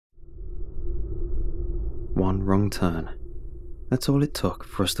One wrong turn. That's all it took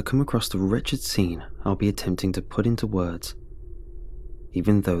for us to come across the wretched scene I'll be attempting to put into words.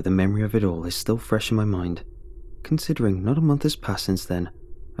 Even though the memory of it all is still fresh in my mind, considering not a month has passed since then,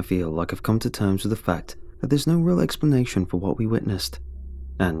 I feel like I've come to terms with the fact that there's no real explanation for what we witnessed,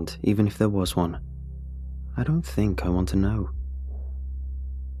 and even if there was one, I don't think I want to know.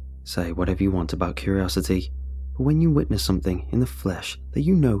 Say whatever you want about curiosity, but when you witness something in the flesh that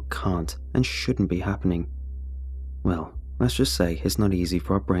you know can't and shouldn't be happening, well, let's just say it's not easy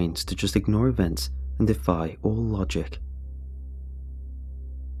for our brains to just ignore events and defy all logic.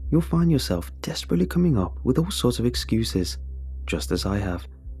 You'll find yourself desperately coming up with all sorts of excuses, just as I have,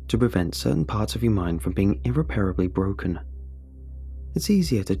 to prevent certain parts of your mind from being irreparably broken. It's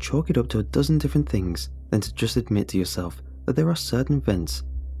easier to chalk it up to a dozen different things than to just admit to yourself that there are certain events,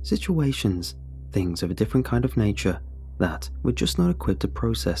 situations, things of a different kind of nature that we're just not equipped to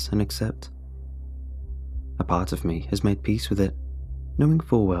process and accept. A part of me has made peace with it, knowing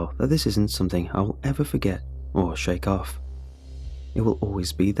full well that this isn't something I will ever forget or shake off. It will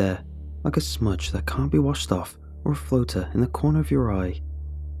always be there, like a smudge that can't be washed off or a floater in the corner of your eye.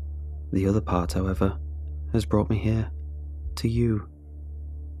 The other part, however, has brought me here, to you.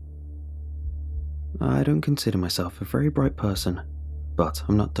 I don't consider myself a very bright person, but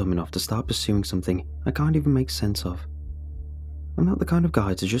I'm not dumb enough to start pursuing something I can't even make sense of. I'm not the kind of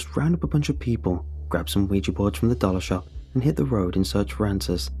guy to just round up a bunch of people, grab some Ouija boards from the dollar shop, and hit the road in search for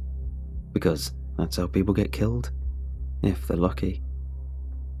answers. Because that's how people get killed, if they're lucky.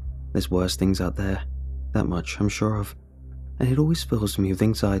 There's worse things out there, that much I'm sure of, and it always fills me with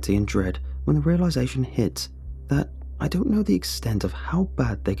anxiety and dread when the realization hits that I don't know the extent of how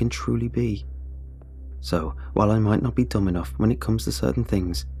bad they can truly be. So, while I might not be dumb enough when it comes to certain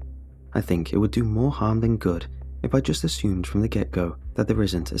things, I think it would do more harm than good if I just assumed from the get-go that there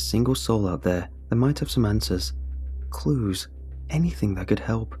isn't a single soul out there that might have some answers, clues, anything that could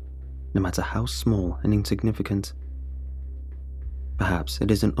help, no matter how small and insignificant. Perhaps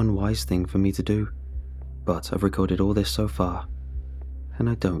it is an unwise thing for me to do, but I've recorded all this so far, and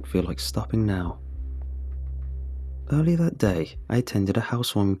I don't feel like stopping now. Earlier that day, I attended a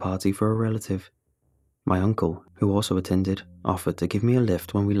housewarming party for a relative. My uncle, who also attended, offered to give me a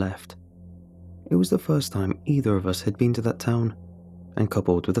lift when we left. It was the first time either of us had been to that town, and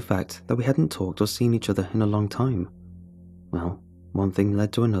coupled with the fact that we hadn't talked or seen each other in a long time, well, one thing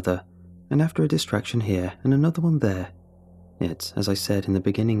led to another, and after a distraction here and another one there, it's, as I said in the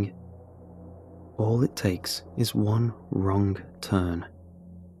beginning, all it takes is one wrong turn.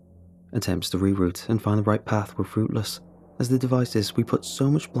 Attempts to reroute and find the right path were fruitless, as the devices we put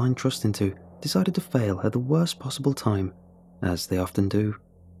so much blind trust into decided to fail at the worst possible time, as they often do.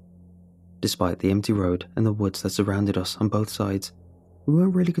 Despite the empty road and the woods that surrounded us on both sides, we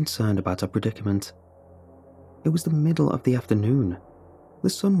weren't really concerned about our predicament. It was the middle of the afternoon. The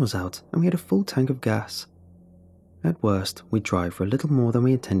sun was out and we had a full tank of gas. At worst, we'd drive for a little more than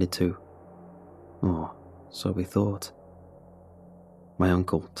we intended to. Or so we thought. My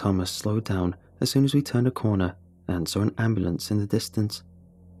uncle, Thomas, slowed down as soon as we turned a corner and saw an ambulance in the distance,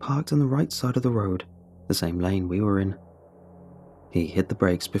 parked on the right side of the road, the same lane we were in. He hit the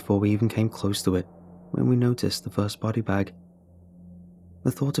brakes before we even came close to it when we noticed the first body bag.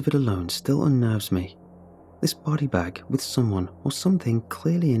 The thought of it alone still unnerves me. This body bag with someone or something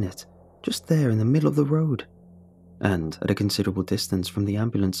clearly in it, just there in the middle of the road, and at a considerable distance from the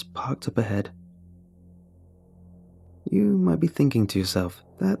ambulance parked up ahead. You might be thinking to yourself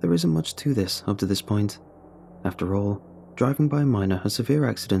that there isn't much to this up to this point. After all, driving by a minor or severe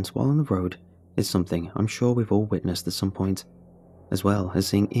accident while on the road is something I'm sure we've all witnessed at some point, as well as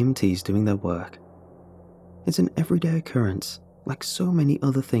seeing EMTs doing their work. It's an everyday occurrence, like so many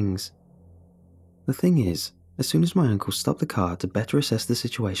other things. The thing is, as soon as my uncle stopped the car to better assess the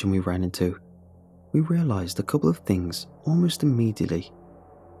situation we ran into, we realized a couple of things almost immediately.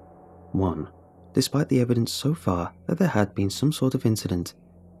 One, despite the evidence so far that there had been some sort of incident,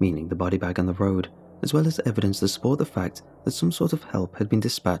 meaning the body bag on the road, as well as evidence to support the fact that some sort of help had been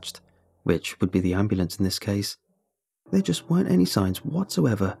dispatched, which would be the ambulance in this case, there just weren't any signs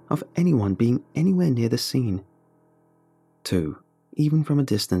whatsoever of anyone being anywhere near the scene. 2, even from a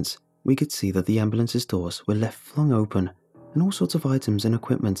distance, we could see that the ambulance's doors were left flung open, and all sorts of items and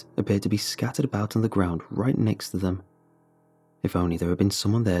equipment appeared to be scattered about on the ground right next to them. If only there had been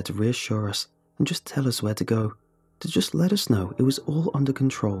someone there to reassure us and just tell us where to go, to just let us know it was all under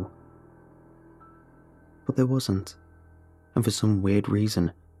control. But there wasn't, and for some weird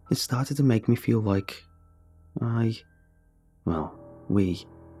reason, it started to make me feel like we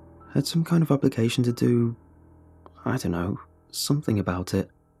had some kind of obligation to do, I don't know, something about it.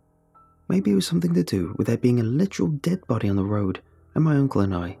 Maybe it was something to do with there being a literal dead body on the road, and my uncle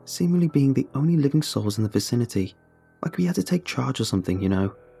and I seemingly being the only living souls in the vicinity, like we had to take charge or something, you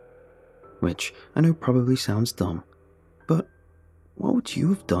know. Which I know probably sounds dumb, but what would you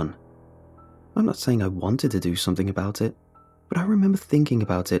have done? I'm not saying I wanted to do something about it, but I remember thinking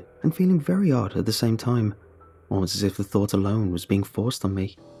about it and feeling very odd at the same time, almost as if the thought alone was being forced on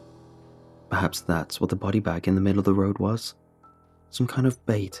me. Perhaps that's what the body bag in the middle of the road was. Some kind of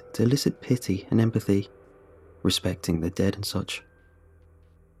bait to elicit pity and empathy, respecting the dead and such.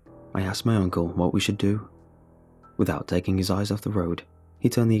 I asked my uncle what we should do. Without taking his eyes off the road, he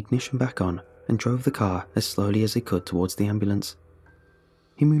turned the ignition back on and drove the car as slowly as he could towards the ambulance.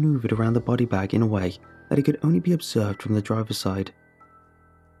 He maneuvered around the body bag in a way that it could only be observed from the driver's side.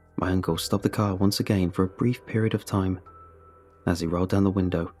 My uncle stopped the car once again for a brief period of time, as he rolled down the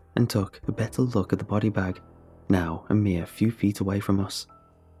window and took a better look at the body bag, now a mere few feet away from us.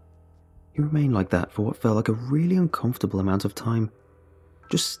 He remained like that for what felt like a really uncomfortable amount of time,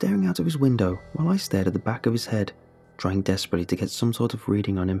 just staring out of his window while I stared at the back of his head, trying desperately to get some sort of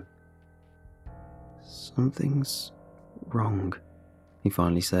reading on him. "Something's wrong," he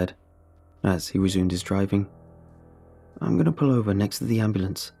finally said, as he resumed his driving. "I'm going to pull over next to the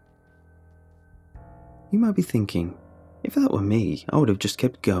ambulance." You might be thinking, if that were me, I would have just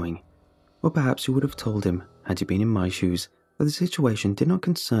kept going. Or perhaps you would have told him, had you been in my shoes, that the situation did not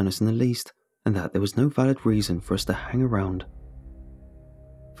concern us in the least, and that there was no valid reason for us to hang around.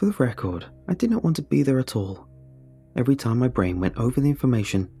 For the record, I did not want to be there at all. Every time my brain went over the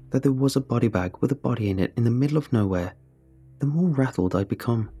information that there was a body bag with a body in it in the middle of nowhere, the more rattled I'd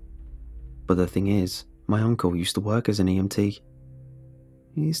become. But the thing is, my uncle used to work as an EMT.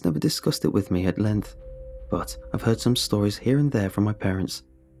 He's never discussed it with me at length, but I've heard some stories here and there from my parents.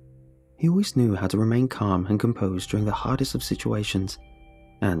 He always knew how to remain calm and composed during the hardest of situations,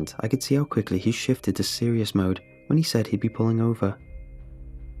 and I could see how quickly he shifted to serious mode when he said he'd be pulling over.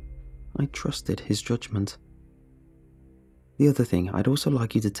 I trusted his judgment. The other thing I'd also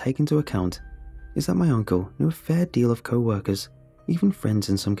like you to take into account is that my uncle knew a fair deal of co-workers, even friends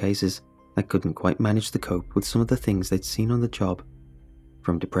in some cases, that couldn't quite manage to cope with some of the things they'd seen on the job,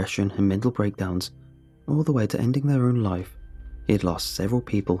 from depression and mental breakdowns, all the way to ending their own life. He had lost several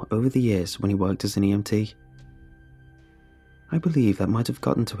people over the years when he worked as an EMT. I believe that might have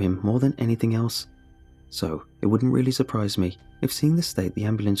gotten to him more than anything else, so it wouldn't really surprise me if seeing the state the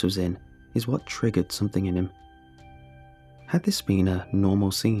ambulance was in is what triggered something in him. Had this been a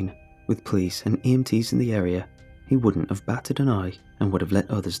normal scene, with police and EMTs in the area, he wouldn't have batted an eye and would have let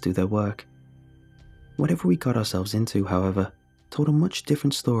others do their work. Whatever we got ourselves into, however, told a much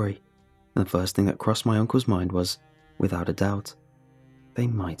different story, and the first thing that crossed my uncle's mind was, without a doubt, they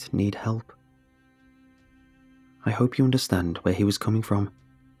might need help. I hope you understand where he was coming from,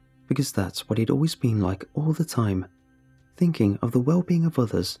 because that's what he'd always been like all the time, thinking of the well-being of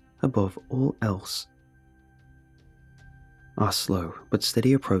others above all else. Our slow but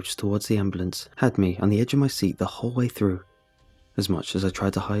steady approach towards the ambulance had me on the edge of my seat the whole way through, as much as I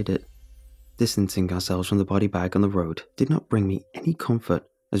tried to hide it. Distancing ourselves from the body bag on the road did not bring me any comfort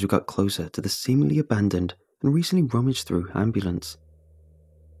as we got closer to the seemingly abandoned and recently rummaged through ambulance.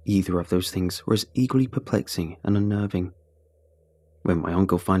 Either of those things were as equally perplexing and unnerving. When my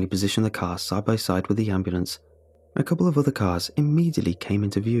uncle finally positioned the car side by side with the ambulance, a couple of other cars immediately came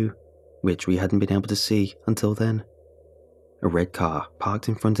into view, which we hadn't been able to see until then. A red car parked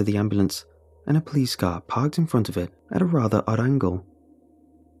in front of the ambulance, and a police car parked in front of it at a rather odd angle.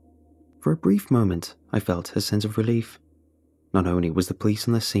 For a brief moment, I felt a sense of relief. Not only was the police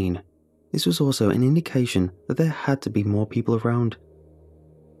on the scene, this was also an indication that there had to be more people around.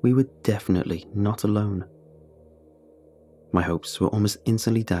 We were definitely not alone. My hopes were almost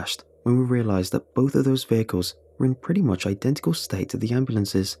instantly dashed when we realized that both of those vehicles were in pretty much identical state to the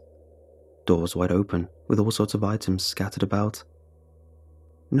ambulances. Doors wide open, with all sorts of items scattered about.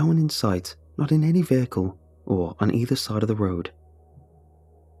 No one in sight, not in any vehicle, or on either side of the road.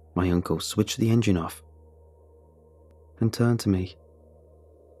 My uncle switched the engine off and turned to me.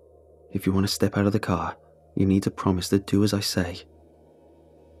 "If you want to step out of the car, you need to promise to do as I say."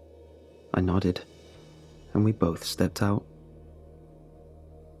 I nodded, and we both stepped out.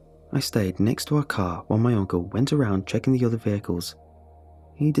 I stayed next to our car while my uncle went around checking the other vehicles.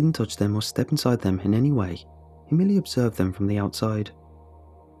 He didn't touch them or step inside them in any way, he merely observed them from the outside.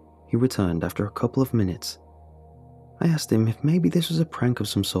 He returned after a couple of minutes. I asked him if maybe this was a prank of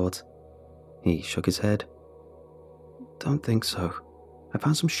some sort. He shook his head. "Don't think so. I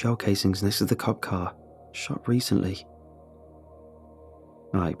found some shell casings next to the cop car, shot recently."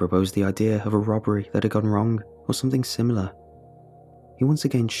 I proposed the idea of a robbery that had gone wrong, or something similar. he once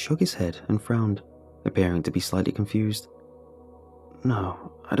again shook his head and frowned, appearing to be slightly confused.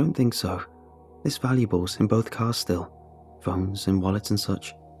 "No, I don't think so. There's valuables in both cars still, phones and wallets and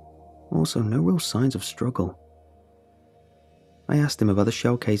such. Also, no real signs of struggle." I asked him about the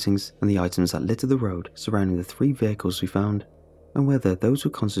shell casings and the items that littered the road surrounding the 3 vehicles we found, and whether those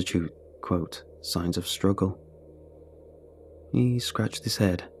would constitute, quote, signs of struggle. He scratched his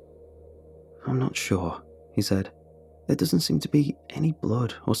head. "I'm not sure," he said. "There doesn't seem to be any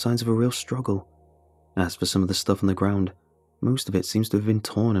blood or signs of a real struggle. As for some of the stuff on the ground, most of it seems to have been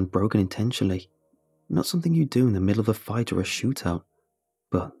torn and broken intentionally. Not something you do in the middle of a fight or a shootout,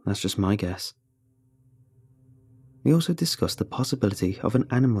 but that's just my guess." We also discussed the possibility of an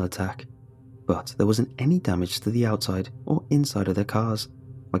animal attack, but there wasn't any damage to the outside or inside of their cars,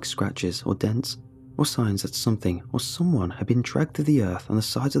 like scratches or dents, or signs that something or someone had been dragged through the earth on the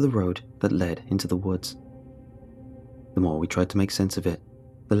sides of the road that led into the woods. The more we tried to make sense of it,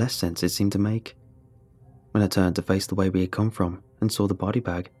 the less sense it seemed to make. When I turned to face the way we had come from and saw the body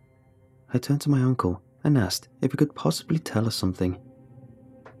bag, I turned to my uncle and asked if he could possibly tell us something.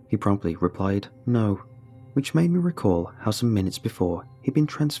 He promptly replied no, which made me recall how some minutes before he'd been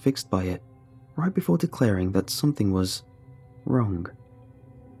transfixed by it, right before declaring that something was wrong.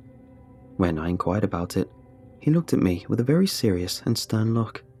 When I inquired about it, he looked at me with a very serious and stern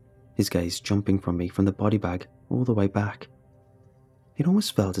look, his gaze jumping from me from the body bag all the way back. It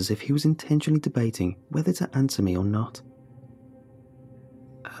almost felt as if he was intentionally debating whether to answer me or not.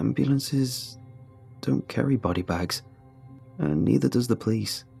 "Ambulances don't carry body bags, and neither does the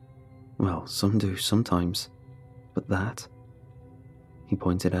police. Well, some do sometimes, but that," he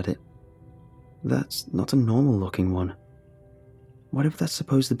pointed at it, "that's not a normal looking one. Whatever that's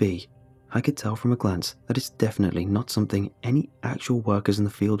supposed to be, I could tell from a glance that it's definitely not something any actual workers in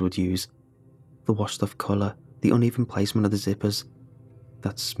the field would use. The washed off colour, the uneven placement of the zippers,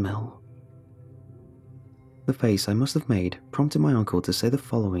 that smell." The face I must have made prompted my uncle to say the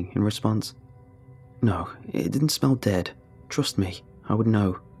following in response. "No, it didn't smell dead. Trust me, I would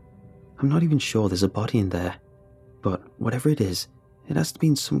know. I'm not even sure there's a body in there. But whatever it is, it has to be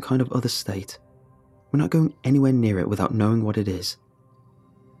in some kind of other state. We're not going anywhere near it without knowing what it is."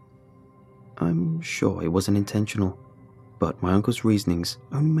 I'm sure it wasn't intentional, but my uncle's reasonings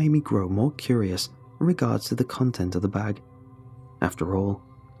only made me grow more curious in regards to the content of the bag. After all,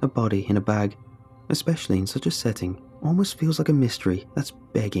 a body in a bag, especially in such a setting, almost feels like a mystery that's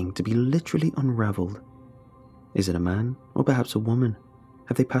begging to be literally unraveled. Is it a man, or perhaps a woman?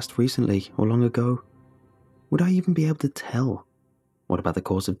 Have they passed recently or long ago? Would I even be able to tell? What about the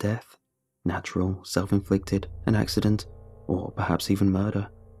cause of death? Natural, self-inflicted, an accident, or perhaps even murder?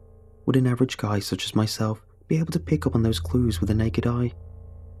 Would an average guy such as myself be able to pick up on those clues with a naked eye?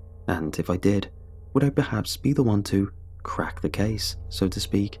 And if I did, would I perhaps be the one to crack the case, so to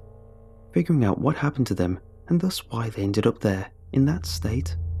speak, figuring out what happened to them and thus why they ended up there, in that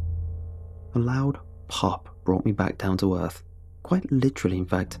state? A loud pop brought me back down to earth, quite literally in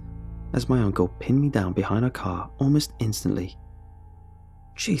fact, as my uncle pinned me down behind our car almost instantly.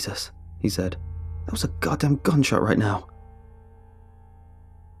 "Jesus," he said, "that was a goddamn gunshot right now."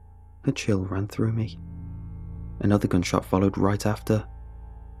 A chill ran through me. Another gunshot followed right after.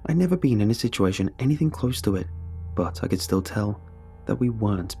 I'd never been in a situation anything close to it, but I could still tell that we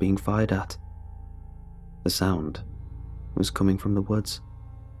weren't being fired at. The sound was coming from the woods,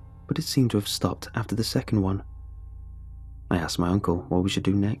 but it seemed to have stopped after the second one. I asked my uncle what we should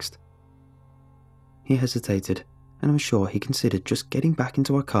do next. He hesitated, and I'm sure he considered just getting back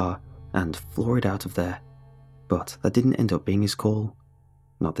into our car and floor it out of there, but that didn't end up being his call.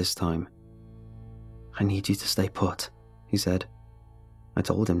 Not this time. "I need you to stay put," he said. I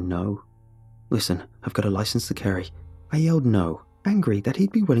told him no. "Listen, I've got a license to carry." I yelled no, angry that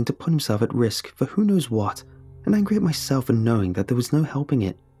he'd be willing to put himself at risk for who knows what, and angry at myself for knowing that there was no helping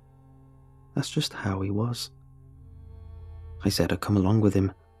it. That's just how he was. I said I'd come along with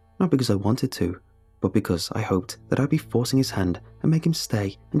him, not because I wanted to, but because I hoped that I'd be forcing his hand and make him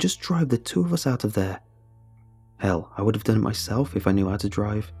stay and just drive the two of us out of there. Hell, I would have done it myself if I knew how to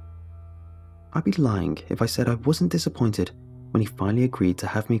drive. I'd be lying if I said I wasn't disappointed when he finally agreed to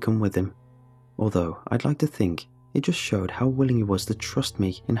have me come with him, although I'd like to think it just showed how willing he was to trust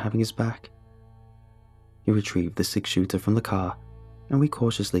me in having his back. He retrieved the 6-shooter from the car, and we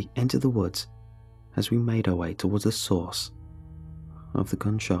cautiously entered the woods as we made our way towards the source of the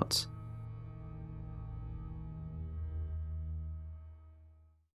gunshots.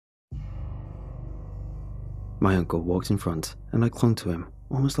 My uncle walked in front, and I clung to him,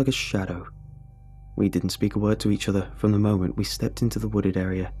 almost like a shadow. We didn't speak a word to each other from the moment we stepped into the wooded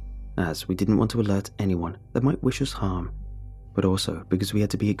area, as we didn't want to alert anyone that might wish us harm, but also because we had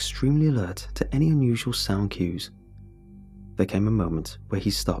to be extremely alert to any unusual sound cues. There came a moment where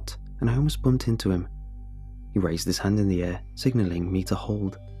he stopped and I almost bumped into him. He raised his hand in the air, signaling me to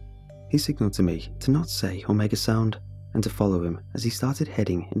hold. He signaled to me to not say or make a sound, and to follow him as he started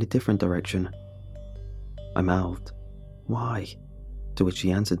heading in a different direction. I mouthed, "Why?" to which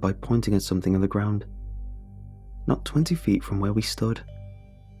he answered by pointing at something on the ground. Not 20 feet from where we stood.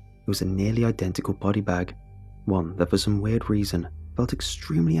 It was a nearly identical body bag, one that for some weird reason felt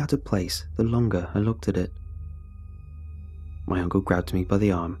extremely out of place the longer I looked at it. My uncle grabbed me by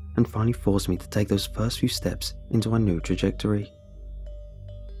the arm and finally forced me to take those first few steps into our new trajectory.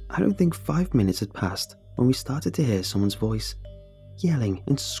 I don't think 5 minutes had passed when we started to hear someone's voice, yelling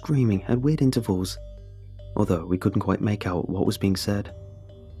and screaming at weird intervals, although we couldn't quite make out what was being said.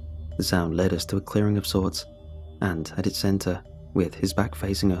 The sound led us to a clearing of sorts, and at its center, with his back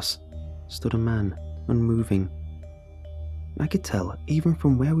facing us, stood a man, unmoving. I could tell, even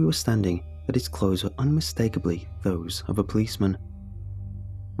from where we were standing, that his clothes were unmistakably those of a policeman.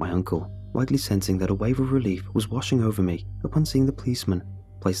 My uncle, likely sensing that a wave of relief was washing over me upon seeing the policeman,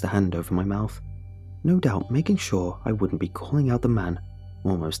 placed a hand over my mouth, no doubt making sure I wouldn't be calling out the man,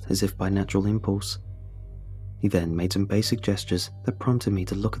 almost as if by natural impulse. He then made some basic gestures that prompted me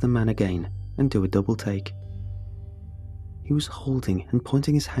to look at the man again and do a double take. He was holding and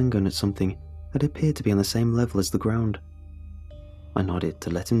pointing his handgun at something that appeared to be on the same level as the ground. I nodded to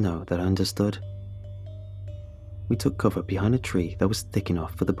let him know that I understood. We took cover behind a tree that was thick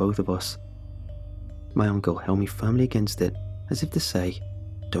enough for the both of us. My uncle held me firmly against it, as if to say,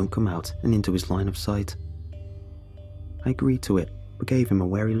 "Don't come out and into his line of sight." I agreed to it, but gave him a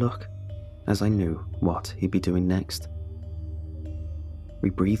wary look, as I knew what he'd be doing next.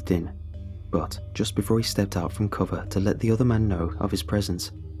 We breathed in, but just before he stepped out from cover to let the other man know of his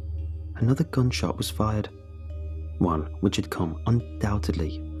presence, another gunshot was fired, one which had come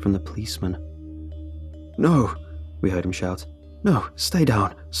undoubtedly from the policeman. "No!" we heard him shout. "No, stay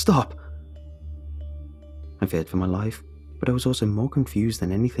down! Stop!" I feared for my life, but I was also more confused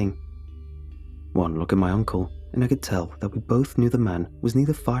than anything. One look at my uncle, and I could tell that we both knew the man was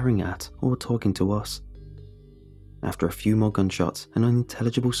neither firing at or talking to us. After a few more gunshots and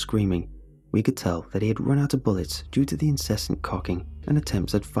unintelligible screaming, we could tell that he had run out of bullets due to the incessant cocking and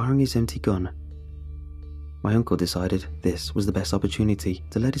attempts at firing his empty gun. My uncle decided this was the best opportunity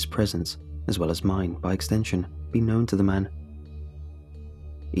to let his presence, as well as mine by extension, be known to the man.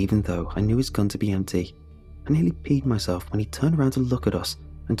 Even though I knew his gun to be empty, I nearly peed myself when he turned around to look at us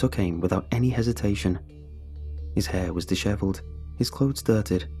and took aim without any hesitation. His hair was disheveled, his clothes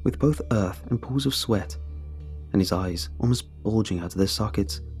dirted with both earth and pools of sweat, and his eyes, almost bulging out of their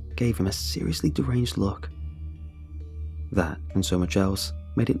sockets, gave him a seriously deranged look. That, and so much else,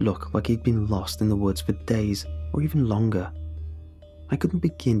 made it look like he'd been lost in the woods for days or even longer. I couldn't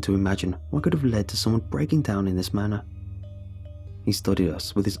begin to imagine what could have led to someone breaking down in this manner. He studied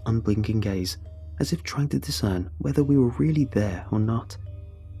us with his unblinking gaze, as if trying to discern whether we were really there or not.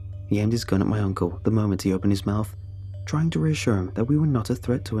 He aimed his gun at my uncle the moment he opened his mouth, trying to reassure him that we were not a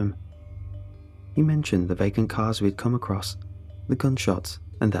threat to him. He mentioned the vacant cars we had come across, the gunshots,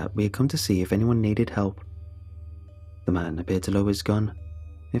 and that we had come to see if anyone needed help. The man appeared to lower his gun,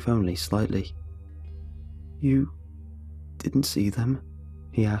 if only slightly. "You didn't see them?"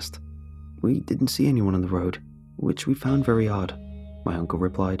 he asked. "We didn't see anyone on the road, which we found very odd," my uncle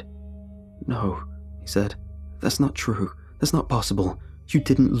replied. "No," he said. "That's not true. That's not possible. You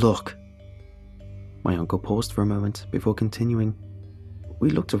didn't look." My uncle paused for a moment before continuing. "We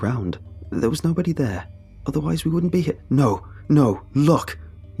looked around. There was nobody there. Otherwise we wouldn't be here." No, look!"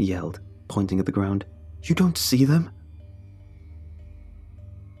 he yelled, pointing at the ground. "You don't see them?"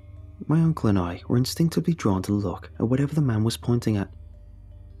 My uncle and I were instinctively drawn to look at whatever the man was pointing at.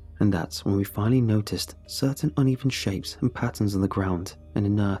 And that's when we finally noticed certain uneven shapes and patterns on the ground and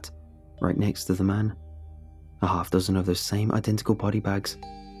inert, right next to the man. A half dozen of those same identical body bags,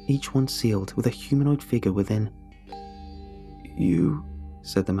 each one sealed with a humanoid figure within. "You,"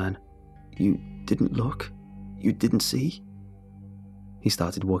 said the man, "you didn't look? You didn't see?" He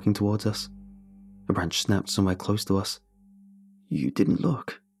started walking towards us. A branch snapped somewhere close to us. "You didn't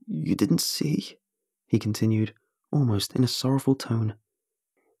look? You didn't see?" he continued, almost in a sorrowful tone.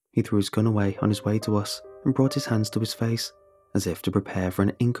 He threw his gun away on his way to us and brought his hands to his face, as if to prepare for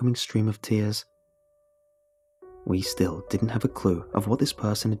an incoming stream of tears. We still didn't have a clue of what this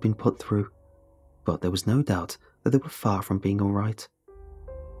person had been put through, but there was no doubt that they were far from being alright.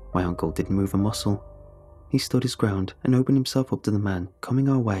 My uncle didn't move a muscle. He stood his ground and opened himself up to the man coming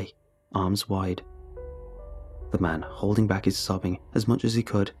our way, arms wide. The man, holding back his sobbing as much as he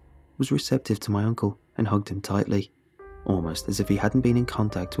could, was receptive to my uncle and hugged him tightly. almost as if he hadn't been in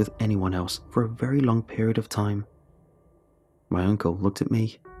contact with anyone else for a very long period of time. My uncle looked at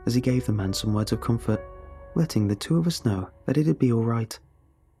me as he gave the man some words of comfort, letting the two of us know that it'd be all right.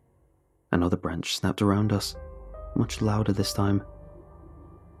 Another branch snapped around us, much louder this time.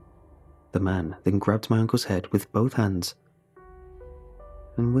 The man then grabbed my uncle's head with both hands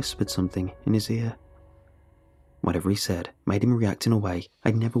and whispered something in his ear. Whatever he said made him react in a way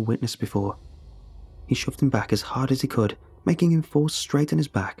I'd never witnessed before. He shoved him back as hard as he could, making him fall straight on his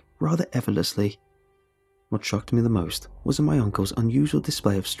back rather effortlessly. What shocked me the most wasn't my uncle's unusual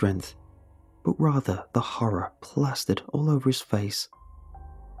display of strength, but rather the horror plastered all over his face.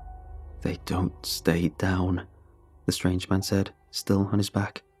 "They don't stay down," the strange man said, still on his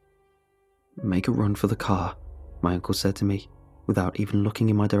back. "Make a run for the car," my uncle said to me, without even looking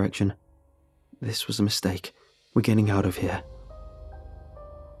in my direction. "This was a mistake. We're getting out of here."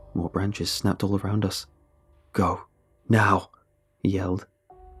 More branches snapped all around us. "Go, now," he yelled.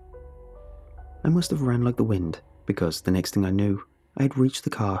 I must have ran like the wind, because the next thing I knew, I had reached the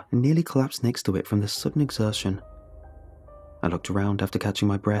car and nearly collapsed next to it from the sudden exertion. I looked around after catching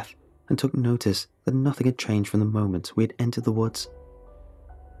my breath and took notice that nothing had changed from the moment we had entered the woods.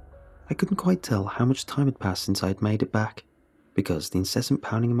 I couldn't quite tell how much time had passed since I had made it back, because the incessant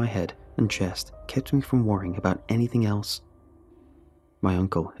pounding in my head and chest kept me from worrying about anything else. My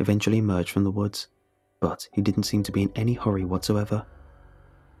uncle eventually emerged from the woods, but he didn't seem to be in any hurry whatsoever.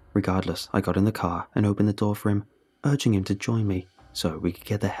 Regardless, I got in the car and opened the door for him, urging him to join me so we could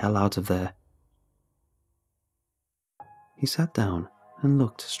get the hell out of there. He sat down and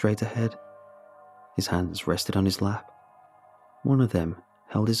looked straight ahead. His hands rested on his lap. One of them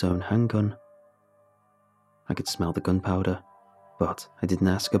held his own handgun. I could smell the gunpowder, but I didn't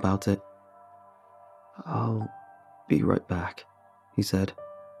ask about it. "I'll be right back," he said.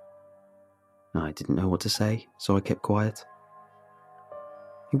 I didn't know what to say, so I kept quiet.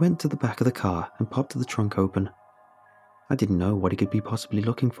 He went to the back of the car and popped the trunk open. I didn't know what he could be possibly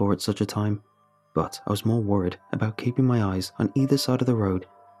looking for at such a time, but I was more worried about keeping my eyes on either side of the road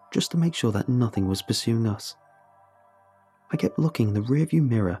just to make sure that nothing was pursuing us. I kept looking in the rearview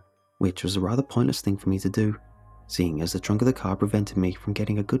mirror, which was a rather pointless thing for me to do, seeing as the trunk of the car prevented me from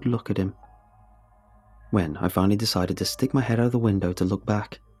getting a good look at him. When I finally decided to stick my head out of the window to look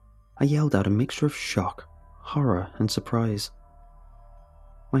back, I yelled out a mixture of shock, horror, and surprise.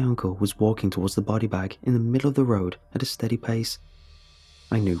 My uncle was walking towards the body bag in the middle of the road at a steady pace.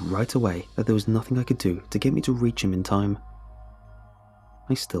 I knew right away that there was nothing I could do to get me to reach him in time.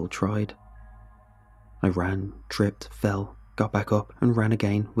 I still tried. I ran, tripped, fell, got back up and ran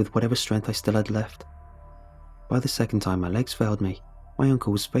again with whatever strength I still had left. By the second time my legs failed me, my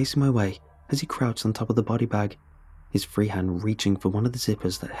uncle was facing my way as he crouched on top of the body bag, his free hand reaching for one of the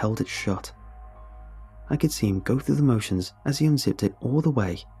zippers that held it shut. I could see him go through the motions as he unzipped it all the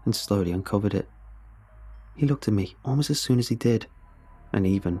way and slowly uncovered it. He looked at me almost as soon as he did, and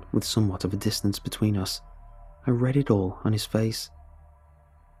even with somewhat of a distance between us, I read it all on his face.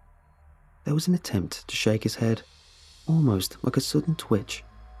 There was an attempt to shake his head, almost like a sudden twitch,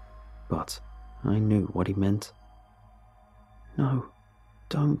 but I knew what he meant. "No,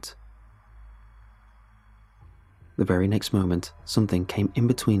 don't." The very next moment, something came in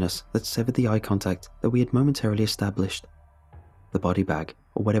between us that severed the eye contact that we had momentarily established. The body bag,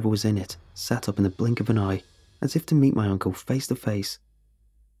 or whatever was in it, sat up in the blink of an eye, as if to meet my uncle face to face.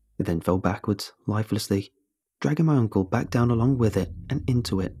 It then fell backwards, lifelessly, dragging my uncle back down along with it and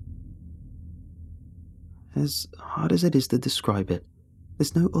into it. As hard as it is to describe it,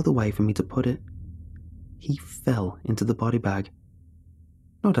 there's no other way for me to put it. He fell into the body bag.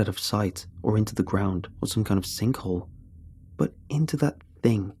 Not out of sight or into the ground or some kind of sinkhole, but into that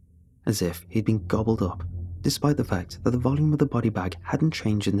thing, as if he'd been gobbled up, despite the fact that the volume of the body bag hadn't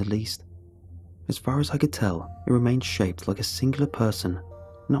changed in the least. As far as I could tell, it remained shaped like a singular person,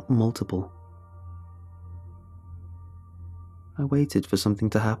 not multiple. I waited for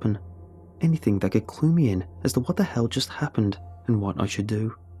something to happen, anything that could clue me in as to what the hell just happened and what I should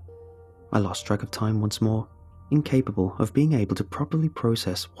do. I lost track of time once more, incapable of being able to properly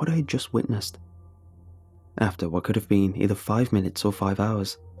process what I had just witnessed. After what could have been either 5 minutes or 5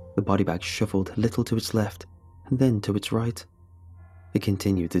 hours, the body bag shuffled a little to its left and then to its right. It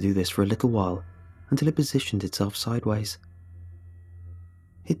continued to do this for a little while until it positioned itself sideways.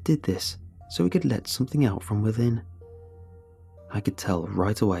 It did this so it could let something out from within. I could tell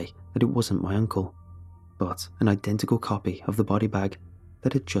right away that it wasn't my uncle, but an identical copy of the body bag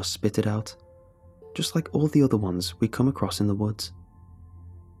that had just spit it out, just like all the other ones we'd come across in the woods.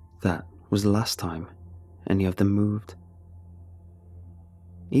 That was the last time any of them moved.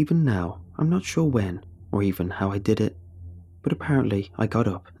 Even now, I'm not sure when or even how I did it, but apparently I got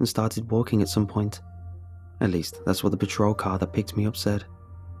up and started walking at some point. At least that's what the patrol car that picked me up said,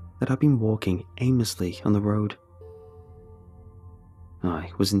 that I'd been walking aimlessly on the road.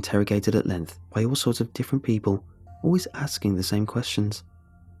 I was interrogated at length by all sorts of different people, always asking the same questions.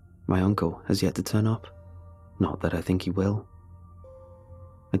 My uncle has yet to turn up. Not that I think he will.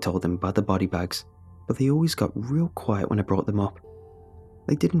 I told them about the body bags, but they always got real quiet when I brought them up.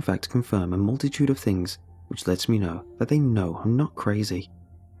 They did in fact confirm a multitude of things, which lets me know that they know I'm not crazy.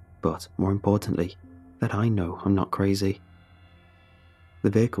 But more importantly, that I know I'm not crazy. The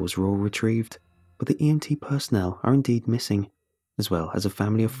vehicles were all retrieved, but the EMT personnel are indeed missing, as well as a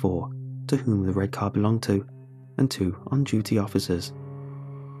family of 4 to whom the red car belonged to, and 2 on-duty officers.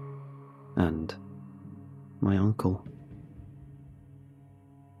 And my uncle.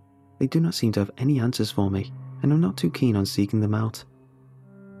 They do not seem to have any answers for me, and I'm not too keen on seeking them out.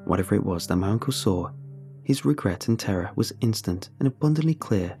 Whatever it was that my uncle saw, his regret and terror was instant and abundantly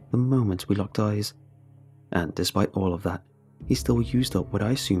clear the moment we locked eyes. And despite all of that, he still used up what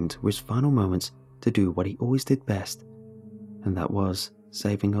I assumed were his final moments to do what he always did best, and that was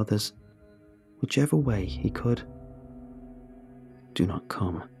saving others, whichever way he could. Do not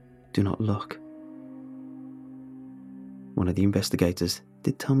come. Do not look. One of the investigators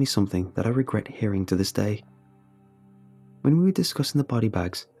did tell me something that I regret hearing to this day. When we were discussing the body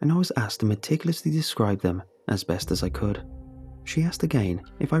bags and I was asked to meticulously describe them as best as I could, she asked again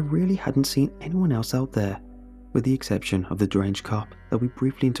if I really hadn't seen anyone else out there, with the exception of the deranged cop that we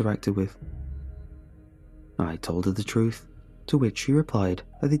briefly interacted with. I told her the truth, to which she replied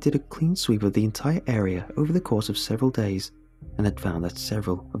that they did a clean sweep of the entire area over the course of several days and had found that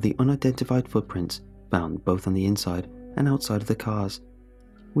several of the unidentified footprints found both on the inside and outside of the cars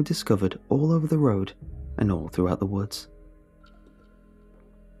were discovered all over the road and all throughout the woods.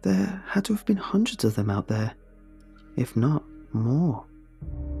 There had to have been hundreds of them out there, if not more.